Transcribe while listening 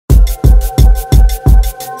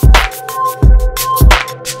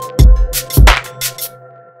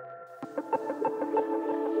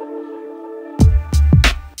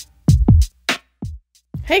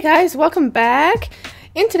Hey guys, welcome back.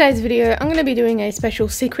 In today's video, I'm going to be doing a special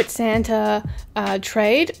Secret Santa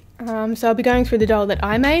trade. So I'll be going through the doll that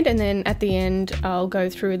I made, and then at the end I'll go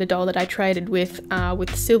through the doll that I traded with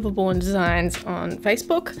Silverborn Designs on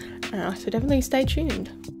Facebook. So definitely stay tuned.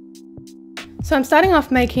 So I'm starting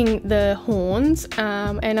off making the horns,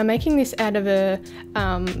 and I'm making this out of a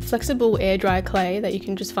flexible air dry clay that you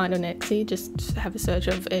can just find on Etsy. Just have a search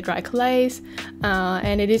of air dry clays,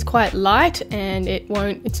 and it is quite light and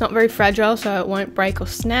it's not very fragile, so it won't break or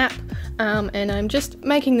snap. And I'm just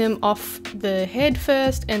making them off the head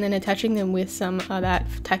first and then attaching them with some of that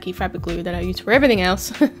tacky fabric glue that I use for everything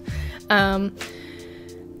else.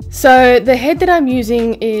 So the head that I'm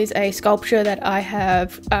using is a sculpture that I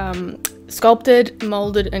have sculpted,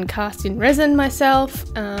 molded and cast in resin myself,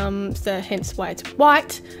 so hence why it's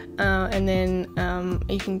white, and then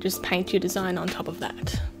you can just paint your design on top of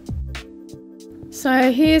that.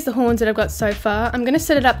 So here's the horns that I've got so far. I'm going to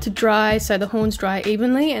set it up to dry so the horns dry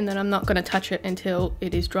evenly, and then I'm not going to touch it until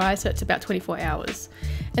it is dry, so it's about 24 hours.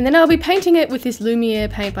 And then I'll be painting it with this Lumiere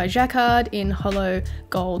paint by Jacquard in hollow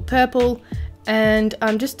gold purple. And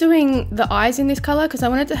I'm just doing the eyes in this colour because I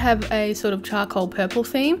wanted to have a sort of charcoal purple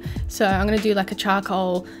theme. So I'm going to do like a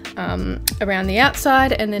charcoal around the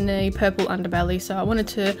outside and then a purple underbelly. So I wanted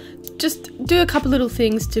to just do a couple little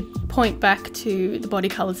things to point back to the body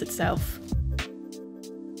colours itself.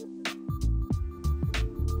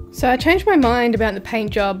 So I changed my mind about the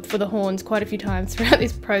paint job for the horns quite a few times throughout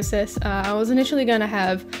this process. I was initially going to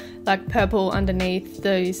have like purple underneath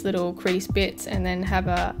these little crease bits and then have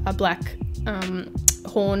a black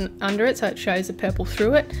horn under it so it shows the purple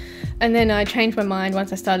through it, and then I changed my mind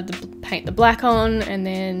once I started to paint the black on, and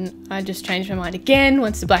then I just changed my mind again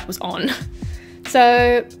once the black was on.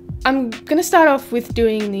 So I'm going to start off with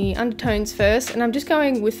doing the undertones first, and I'm just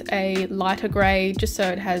going with a lighter grey just so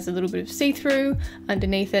it has a little bit of see-through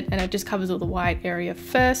underneath it and it just covers all the white area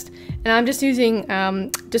first. And I'm just using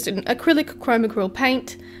just an acrylic chromacryl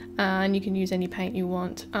paint, and you can use any paint you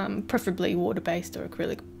want, preferably water-based or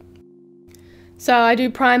acrylic. So I do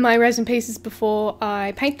prime my resin pieces before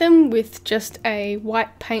I paint them with just a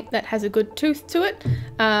white paint that has a good tooth to it,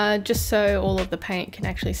 just so all of the paint can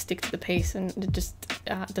actually stick to the piece and it just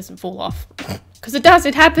doesn't fall off. Because it does,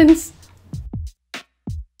 it happens!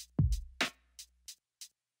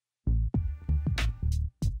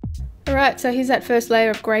 Alright, so here's that first layer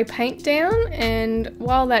of grey paint down, and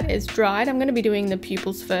while that is dried I'm going to be doing the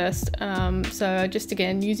pupils first. So just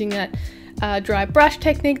again using that dry brush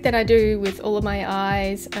technique that I do with all of my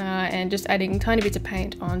eyes, and just adding tiny bits of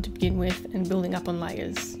paint on to begin with and building up on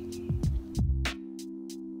layers.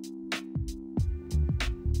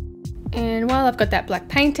 And while I've got that black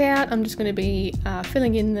paint out, I'm just going to be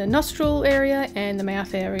filling in the nostril area and the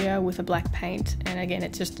mouth area with a black paint, and again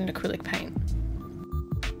it's just an acrylic paint.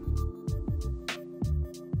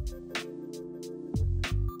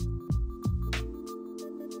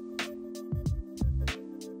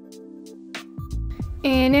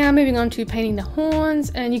 And now moving on to painting the horns,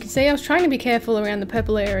 and you can see I was trying to be careful around the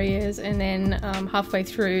purple areas, and then halfway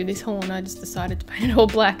through this horn I just decided to paint it all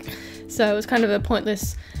black. So it was kind of a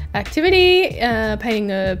pointless activity, painting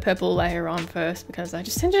the purple layer on first because I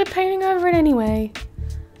just ended up painting over it anyway.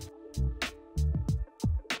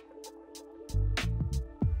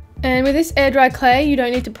 And with this air dry clay you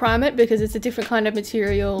don't need to prime it because it's a different kind of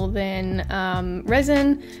material than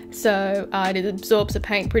resin, so it absorbs the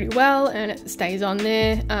paint pretty well and it stays on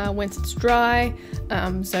there once it's dry,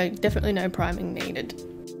 so definitely no priming needed.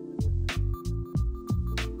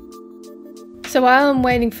 So while I'm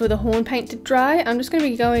waiting for the horn paint to dry, I'm just going to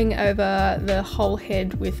be going over the whole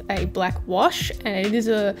head with a black wash, and it is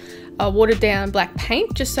a watered down black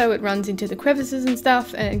paint just so it runs into the crevices and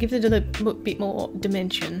stuff and gives it a little bit more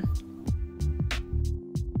dimension.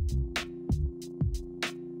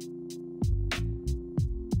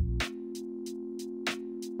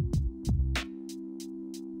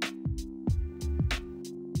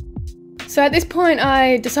 So at this point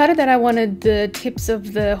I decided that I wanted the tips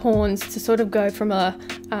of the horns to sort of go from a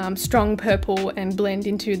strong purple and blend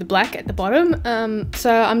into the black at the bottom. So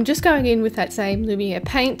I'm just going in with that same Lumiere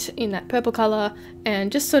paint in that purple colour and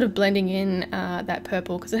just sort of blending in that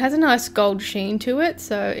purple because it has a nice gold sheen to it,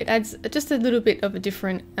 so it adds just a little bit of a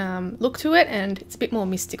different look to it, and it's a bit more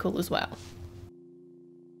mystical as well.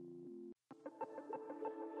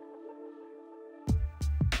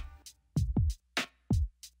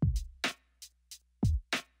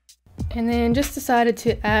 And then just decided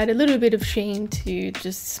to add a little bit of sheen to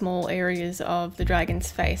just small areas of the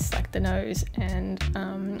dragon's face, like the nose and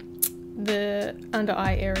the under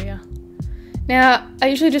eye area. Now, I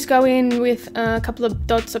usually just go in with a couple of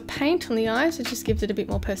dots of paint on the eyes. It just gives it a bit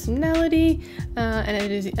more personality, and it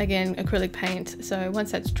is, again, acrylic paint. So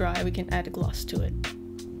once that's dry, we can add a gloss to it.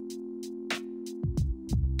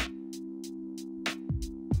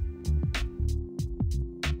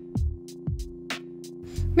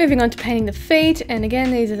 Moving on to painting the feet, and again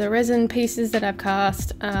these are the resin pieces that I've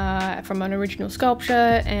cast from an original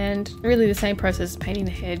sculpture, and really the same process as painting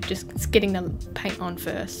the head, just getting the paint on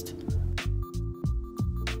first.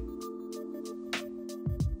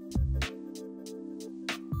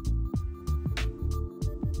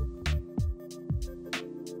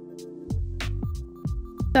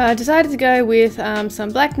 So I decided to go with some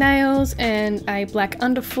black nails and a black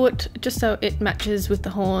underfoot, just so it matches with the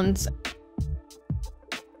horns.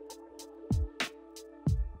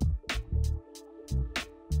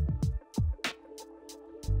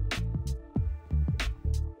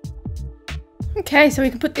 Okay, so we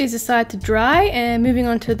can put these aside to dry, and moving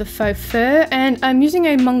on to the faux fur, and I'm using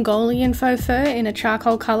a Mongolian faux fur in a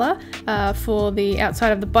charcoal colour for the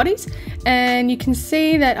outside of the bodies, and you can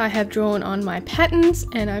see that I have drawn on my patterns,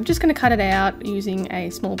 and I'm just going to cut it out using a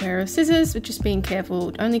small pair of scissors, but just being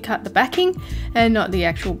careful, only cut the backing and not the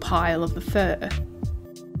actual pile of the fur.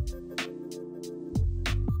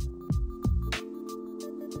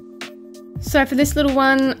 So for this little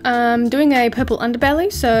one, I'm doing a purple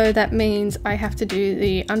underbelly, so that means I have to do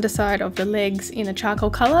the underside of the legs in a charcoal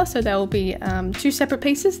colour, so there will be two separate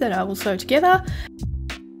pieces that I will sew together.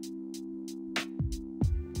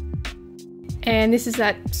 And this is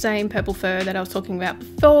that same purple fur that I was talking about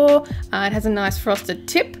before. It has a nice frosted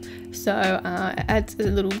tip, so it adds a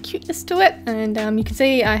little cuteness to it, and you can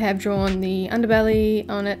see I have drawn the underbelly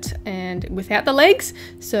on it and without the legs,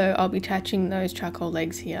 so I'll be attaching those charcoal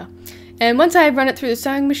legs here. And once I run it through the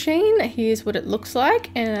sewing machine, here's what it looks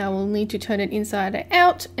like, and I will need to turn it inside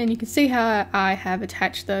out, and you can see how I have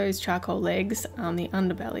attached those charcoal legs on the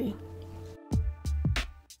underbelly.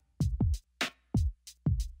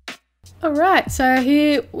 Alright, so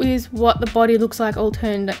here is what the body looks like all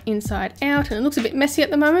turned inside out, and it looks a bit messy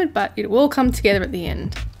at the moment, but it will come together at the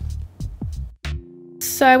end.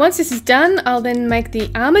 So once this is done, I'll then make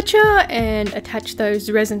the armature and attach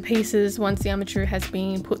those resin pieces once the armature has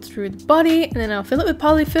been put through the body, and then I'll fill it with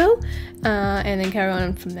polyfill and then carry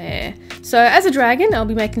on from there. So as a dragon, I'll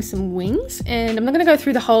be making some wings, and I'm not going to go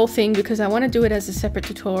through the whole thing because I want to do it as a separate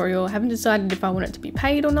tutorial. I haven't decided if I want it to be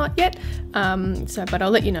paid or not yet, but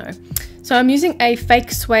I'll let you know. So I'm using a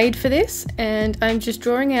fake suede for this, and I'm just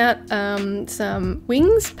drawing out some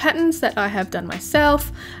wings patterns that I have done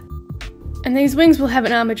myself. And these wings will have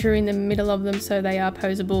an armature in the middle of them, so they are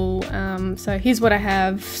posable. So here's what I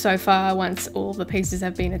have so far once all the pieces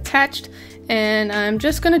have been attached. And I'm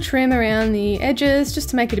just going to trim around the edges just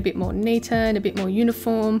to make it a bit more neater and a bit more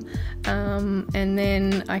uniform. And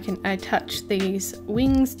then I can attach these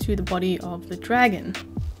wings to the body of the dragon.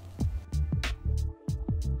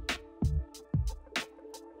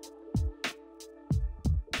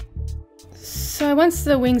 So once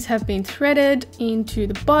the wings have been threaded into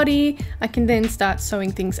the body, I can then start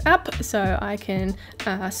sewing things up. So I can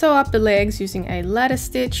sew up the legs using a ladder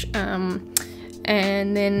stitch,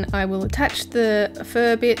 and then I will attach the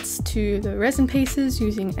fur bits to the resin pieces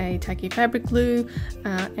using a tacky fabric glue,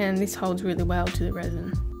 and this holds really well to the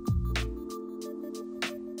resin.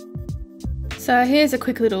 So here's a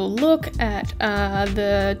quick little look at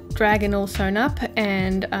the dragon all sewn up,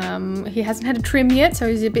 and he hasn't had a trim yet, so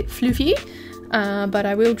he's a bit floofy. But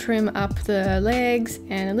I will trim up the legs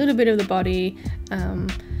and a little bit of the body,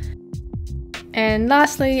 and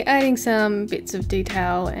lastly adding some bits of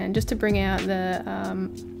detail and just to bring out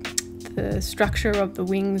the structure of the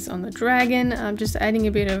wings on the dragon. I'm just adding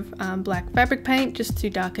a bit of black fabric paint just to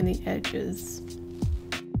darken the edges.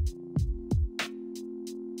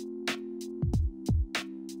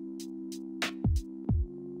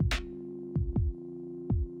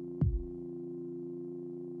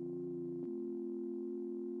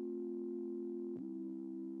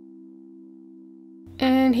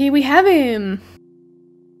 And here we have him!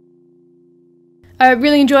 I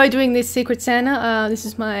really enjoy doing this Secret Santa. This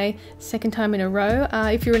is my second time in a row.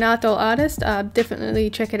 If you're an Artdoll artist, definitely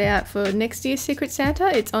check it out for next year's Secret Santa.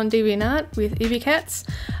 It's on DeviantArt with Evie Cats,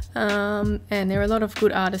 and there are a lot of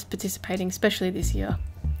good artists participating, especially this year.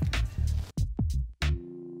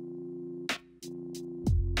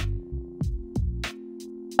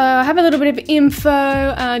 I have a little bit of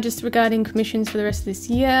info just regarding commissions for the rest of this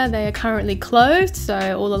year. They are currently closed,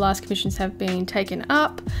 so all the last commissions have been taken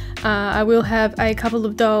up. I will have a couple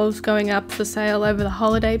of dolls going up for sale over the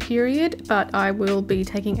holiday period, but I will be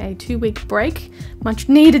taking a 2-week break, much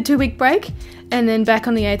needed 2-week break, and then back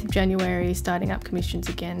on the 8th of January starting up commissions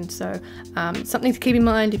again. So something to keep in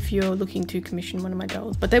mind if you're looking to commission one of my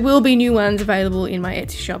dolls, but there will be new ones available in my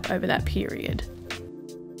Etsy shop over that period.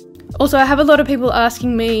 Also, I have a lot of people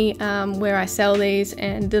asking me where I sell these,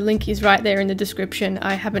 and the link is right there in the description.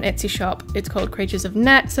 I have an Etsy shop. It's called Creatures of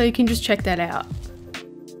Nat, so you can just check that out.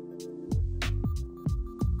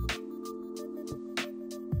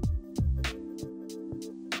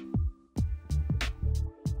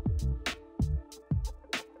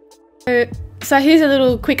 So here's a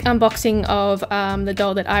little quick unboxing of the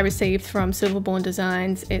doll that I received from Silverborn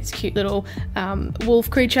Designs. It's a cute little wolf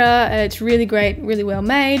creature. It's really great, really well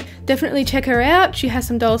made. Definitely check her out. She has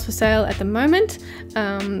some dolls for sale at the moment,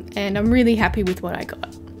 and I'm really happy with what I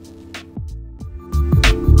got.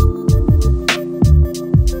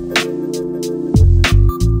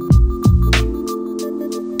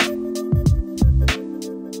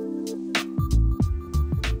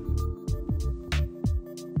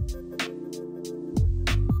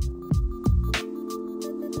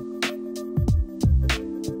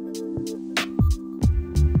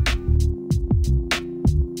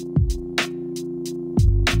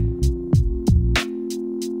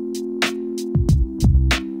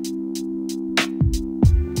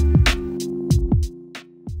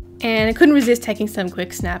 And I couldn't resist taking some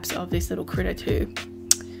quick snaps of this little critter too.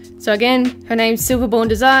 So again, her name's Silverborn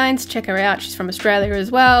Designs. Check her out. She's from Australia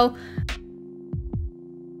as well.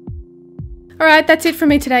 Alright, that's it from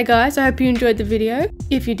me today, guys. I hope you enjoyed the video.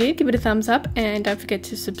 If you did, give it a thumbs up and don't forget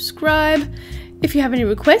to subscribe. If you have any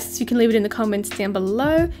requests, you can leave it in the comments down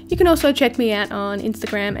below. You can also check me out on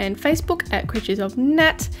Instagram and Facebook at Creatures of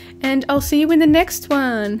Nat. And I'll see you in the next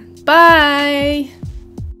one. Bye!